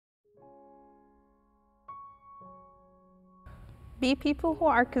Be people who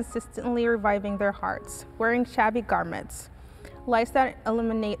are consistently reviving their hearts, wearing shabby garments, lights that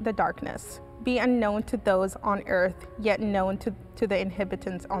illuminate the darkness. Be unknown to those on earth, yet known to the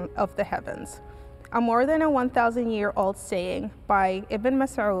inhabitants of the heavens. A more than a 1,000-year-old saying by Ibn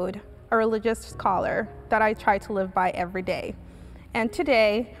Mas'ud, a religious scholar, that I try to live by every day. And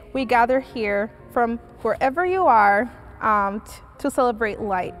today, we gather here from wherever you are to celebrate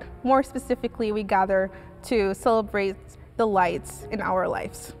light. More specifically, we gather to celebrate the lights in our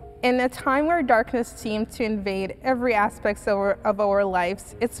lives. In a time where darkness seems to invade every aspect of our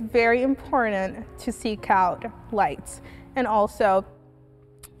lives, it's very important to seek out lights and also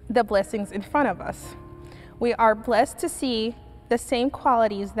the blessings in front of us. We are blessed to see the same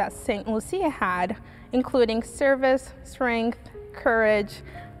qualities that Saint Lucia had, including service, strength, courage,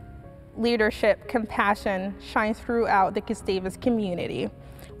 leadership, compassion, shine throughout the Gustavus community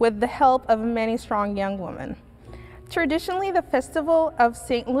with the help of many strong young women. Traditionally, the festival of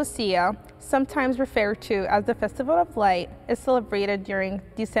Saint Lucia, sometimes referred to as the Festival of Light, is celebrated during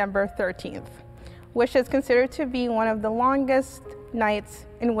December 13th, which is considered to be one of the longest nights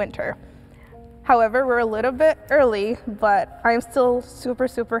in winter. However, we're a little bit early, but I'm still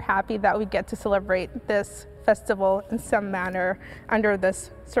super happy that we get to celebrate this festival in some manner under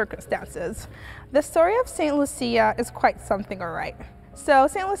these circumstances. The story of Saint Lucia is quite something, all right. So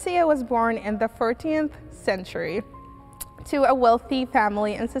Saint Lucia was born in the 14th century to a wealthy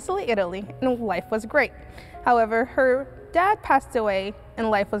family in Sicily, Italy, and life was great. However, her dad passed away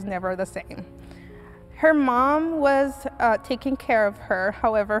and life was never the same. Her mom was taking care of her,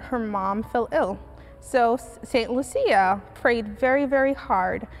 however, her mom fell ill. So Saint Lucia prayed very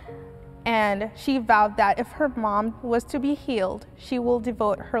hard, and she vowed that if her mom was to be healed, she will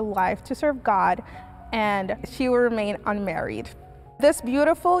devote her life to serve God and she will remain unmarried. This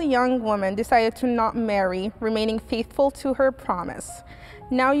beautiful young woman decided to not marry, remaining faithful to her promise.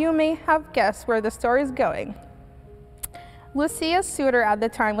 Now you may have guessed where the story is going. Lucia's suitor at the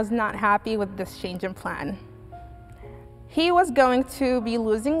time was not happy with this change in plan. He was going to be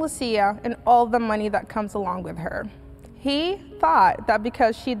losing Lucia and all the money that comes along with her. He thought that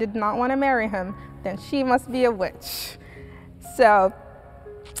because she did not want to marry him, then she must be a witch. So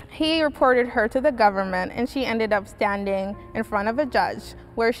he reported her to the government, and she ended up standing in front of a judge,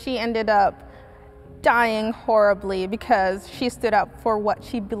 where she ended up dying horribly because she stood up for what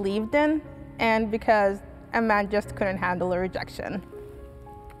she believed in and because a man just couldn't handle a rejection.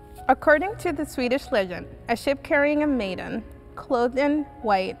 According to the Swedish legend, a ship carrying a maiden, clothed in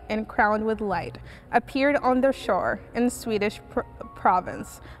white and crowned with light, appeared on the shore in the Swedish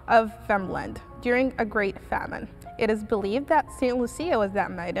province of Värmland during a great famine. It is believed that Saint Lucia was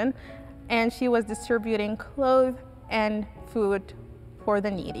that maiden, and she was distributing clothes and food for the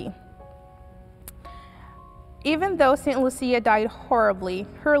needy. Even though Saint Lucia died horribly,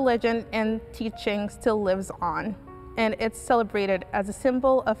 her legend and teaching still lives on, and it's celebrated as a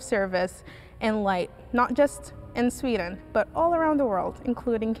symbol of service and light, not just in Sweden, but all around the world,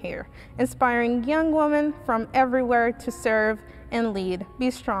 including here, inspiring young women from everywhere to serve and lead,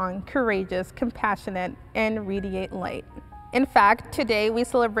 be strong, courageous, compassionate, and radiate light. In fact, today we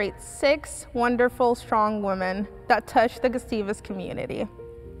celebrate 6 wonderful, strong women that touch the Gustavus community.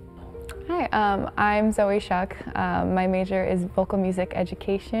 Hi, I'm Zoe Shuck. My major is vocal music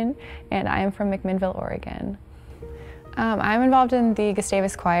education, and I am from McMinnville, Oregon. I'm involved in the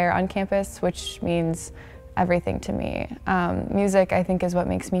Gustavus choir on campus, which means everything to me. Music, I think, is what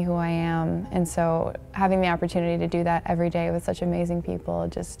makes me who I am, and so having the opportunity to do that every day with such amazing people,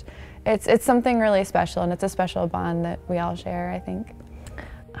 it's something really special, and it's a special bond that we all share, I think.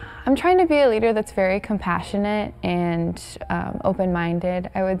 I'm trying to be a leader that's very compassionate and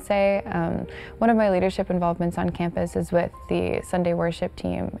open-minded, I would say. One of my leadership involvements on campus is with the Sunday worship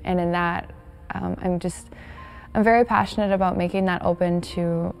team, and in that, I'm very passionate about making that open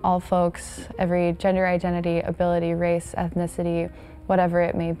to all folks, every gender identity, ability, race, ethnicity, whatever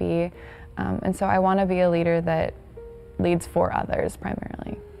it may be. And so I want to be a leader that leads for others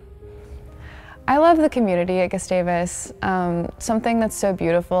primarily. I love the community at Gustavus. Something that's so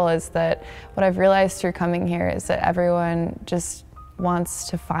beautiful is that what I've realized through coming here is that everyone just wants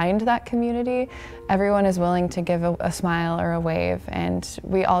to find that community. Everyone is willing to give a smile or a wave, and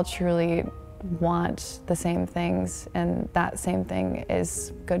we all truly want the same things, and that same thing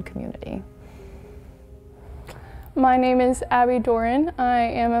is good community. My name is Abby Doran. I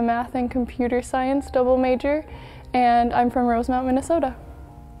am a math and computer science double major, and I'm from Rosemount, Minnesota.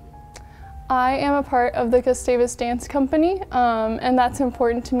 I am a part of the Gustavus Dance Company, and that's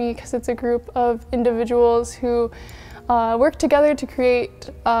important to me because it's a group of individuals who work together to create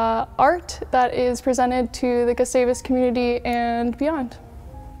art that is presented to the Gustavus community and beyond.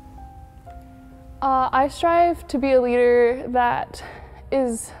 I strive to be a leader that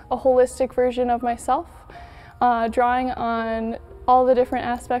is a holistic version of myself, drawing on all the different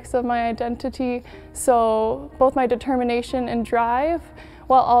aspects of my identity, so both my determination and drive,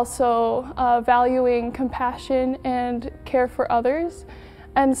 while also valuing compassion and care for others.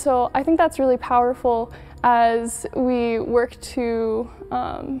 And so I think that's really powerful as we work to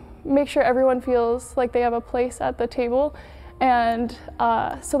make sure everyone feels like they have a place at the table, and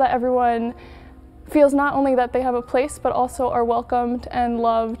so that everyone feels not only that they have a place, but also are welcomed and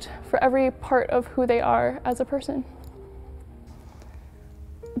loved for every part of who they are as a person.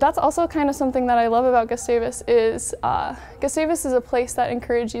 That's also kind of something that I love about Gustavus is Gustavus is a place that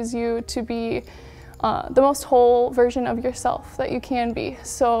encourages you to be the most whole version of yourself that you can be.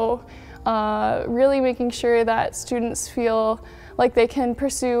 So really making sure that students feel like they can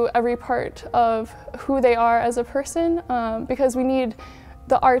pursue every part of who they are as a person, because we need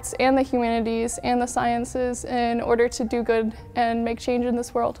the arts and the humanities and the sciences in order to do good and make change in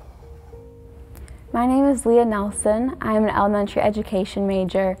this world. My name is Leah Nelson. I'm an elementary education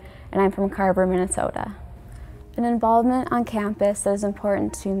major and I'm from Carver, Minnesota. An involvement on campus that is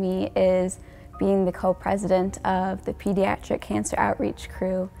important to me is being the co-president of the Pediatric Cancer Outreach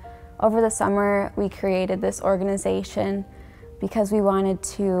Crew. Over the summer, we created this organization because we wanted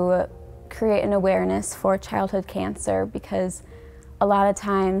to create an awareness for childhood cancer, because a lot of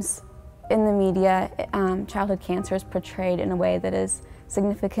times in the media, childhood cancer is portrayed in a way that is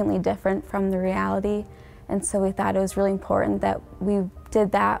significantly different from the reality. And so we thought it was really important that we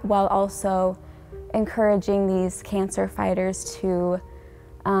did that while also encouraging these cancer fighters to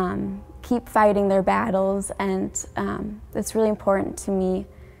keep fighting their battles. And it's really important to me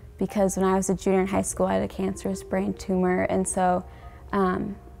because when I was a junior in high school, I had a cancerous brain tumor. And so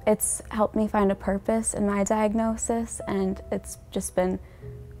it's helped me find a purpose in my diagnosis, and it's just been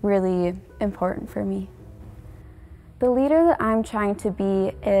really important for me. The leader that I'm trying to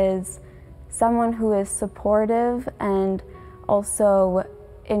be is someone who is supportive and also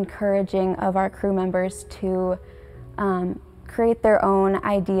encouraging of our crew members to create their own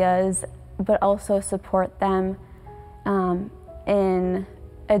ideas, but also support them in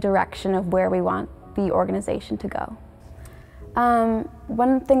a direction of where we want the organization to go.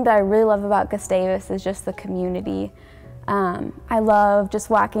 One thing that I really love about Gustavus is just the community. I love just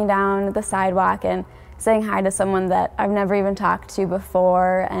walking down the sidewalk and saying hi to someone that I've never even talked to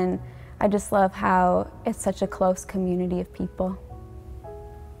before, and I just love how it's such a close community of people.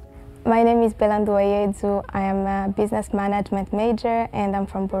 My name is Belandu Ayezu. I am a business management major and I'm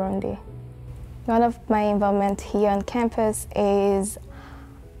from Burundi. One of my involvement here on campus is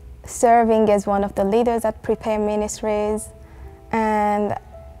serving as one of the leaders at Prepare Ministries, and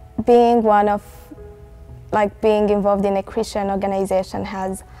being being involved in a Christian organization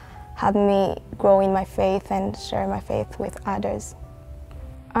has helped me grow in my faith and share my faith with others.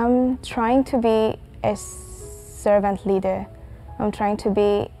 I'm trying to be a servant leader. I'm trying to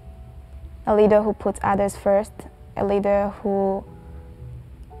be a leader who puts others first, a leader who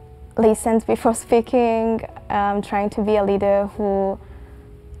listens before speaking. I'm trying to be a leader who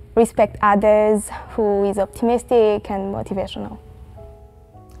respects others, who is optimistic and motivational.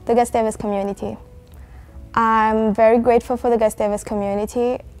 The Gustavus community. I'm very grateful for the Gustavus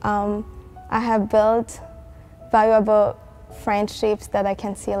community. I have built valuable friendships that I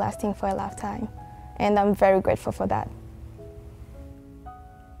can see lasting for a lifetime, and I'm very grateful for that.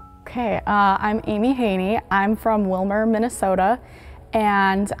 Okay, I'm Amy Haney. I'm from Wilmer, Minnesota,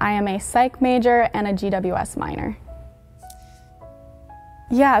 and I am a psych major and a GWS minor.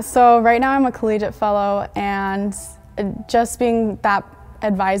 Yeah, so right now I'm a collegiate fellow, and just being that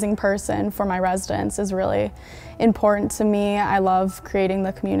advising person for my residents is really important to me. I love creating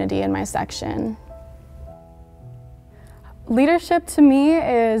the community in my section. Leadership to me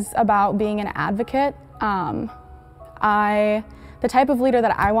is about being an advocate. The type of leader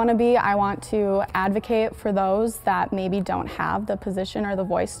that I want to be, I want to advocate for those that maybe don't have the position or the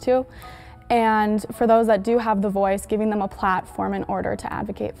voice to. And for those that do have the voice, giving them a platform in order to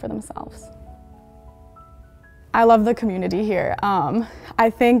advocate for themselves. I love the community here. I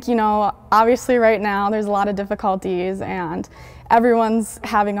think, obviously right now there's a lot of difficulties and everyone's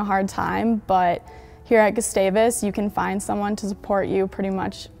having a hard time, but here at Gustavus you can find someone to support you pretty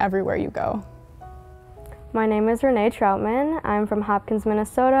much everywhere you go. My name is Renee Troutman. I'm from Hopkins,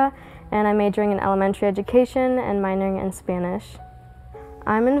 Minnesota, and I'm majoring in elementary education and minoring in Spanish.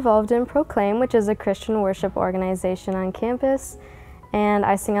 I'm involved in Proclaim, which is a Christian worship organization on campus, and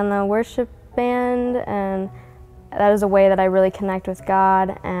I sing on the worship band and that is a way that I really connect with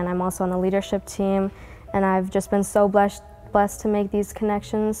God, and I'm also on the leadership team, and I've just been so blessed to make these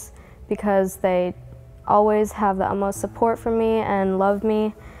connections because they always have the utmost support for me and love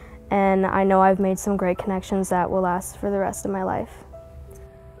me, and I know I've made some great connections that will last for the rest of my life.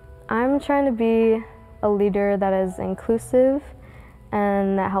 I'm trying to be a leader that is inclusive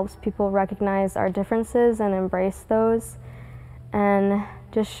and that helps people recognize our differences and embrace those, and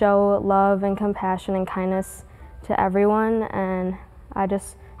just show love and compassion and kindness to everyone, and I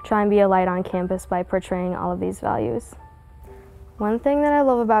just try and be a light on campus by portraying all of these values. One thing that I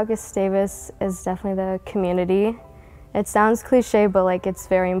love about Gustavus is definitely the community. It sounds cliche, but like it's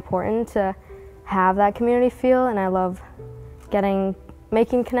very important to have that community feel, and I love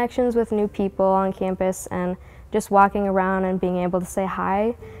making connections with new people on campus and just walking around and being able to say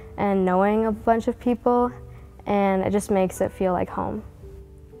hi and knowing a bunch of people, and it just makes it feel like home.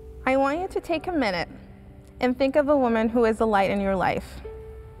 I want you to take a minute and think of a woman who is a light in your life.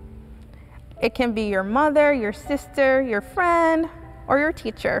 It can be your mother, your sister, your friend, or your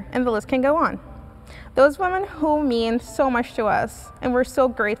teacher, and the list can go on. Those women who mean so much to us, and we're so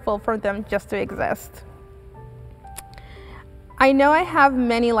grateful for them just to exist. I know I have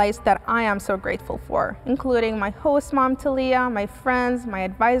many lights that I am so grateful for, including my host mom, Talia, my friends, my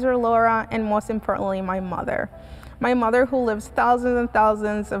advisor, Laura, and most importantly, my mother. My mother who lives thousands and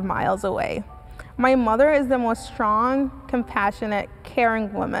thousands of miles away. My mother is the most strong, compassionate,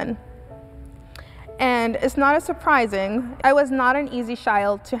 caring woman. And it's not as surprising, I was not an easy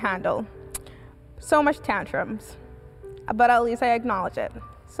child to handle. So much tantrums, but at least I acknowledge it.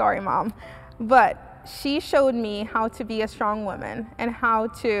 Sorry, Mom. But she showed me how to be a strong woman and how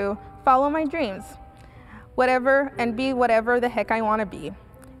to follow my dreams, and be whatever the heck I want to be,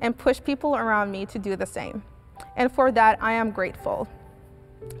 and push people around me to do the same. And for that, I am grateful.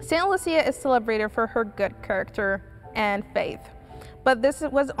 Saint Lucia is celebrated for her good character and faith, but this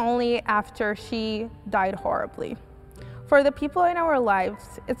was only after she died horribly. For the people in our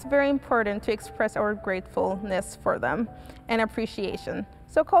lives, it's very important to express our gratefulness for them and appreciation.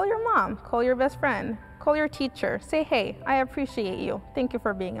 So call your mom, call your best friend, call your teacher, say, hey, I appreciate you. Thank you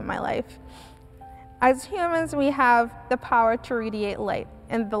for being in my life. As humans, we have the power to radiate light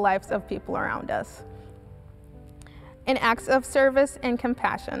in the lives of people around us. In acts of service and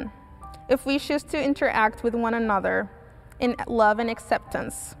compassion, if we choose to interact with one another in love and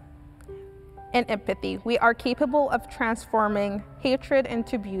acceptance and empathy, we are capable of transforming hatred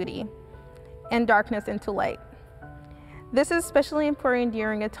into beauty and darkness into light. This is especially important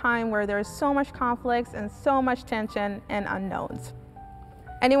during a time where there is so much conflicts and so much tension and unknowns.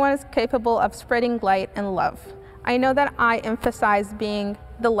 Anyone is capable of spreading light and love. I know that I emphasize being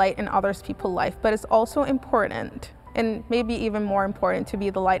the light in other people's life, but it's also important, and maybe even more important, to be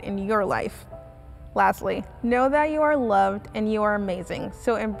the light in your life. Lastly, know that you are loved and you are amazing,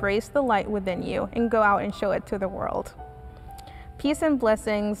 so embrace the light within you and go out and show it to the world. Peace and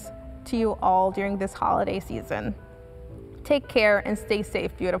blessings to you all during this holiday season. Take care and stay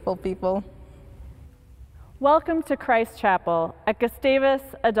safe, beautiful people. Welcome to Christ Chapel at Gustavus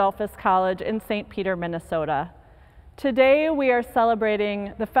Adolphus College in St. Peter, Minnesota. Today we are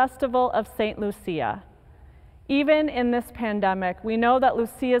celebrating the festival of St. Lucia. Even in this pandemic, we know that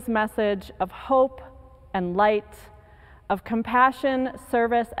Lucia's message of hope and light, of compassion,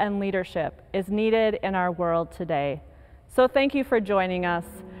 service, and leadership is needed in our world today. So thank you for joining us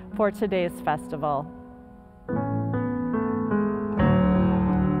for today's festival.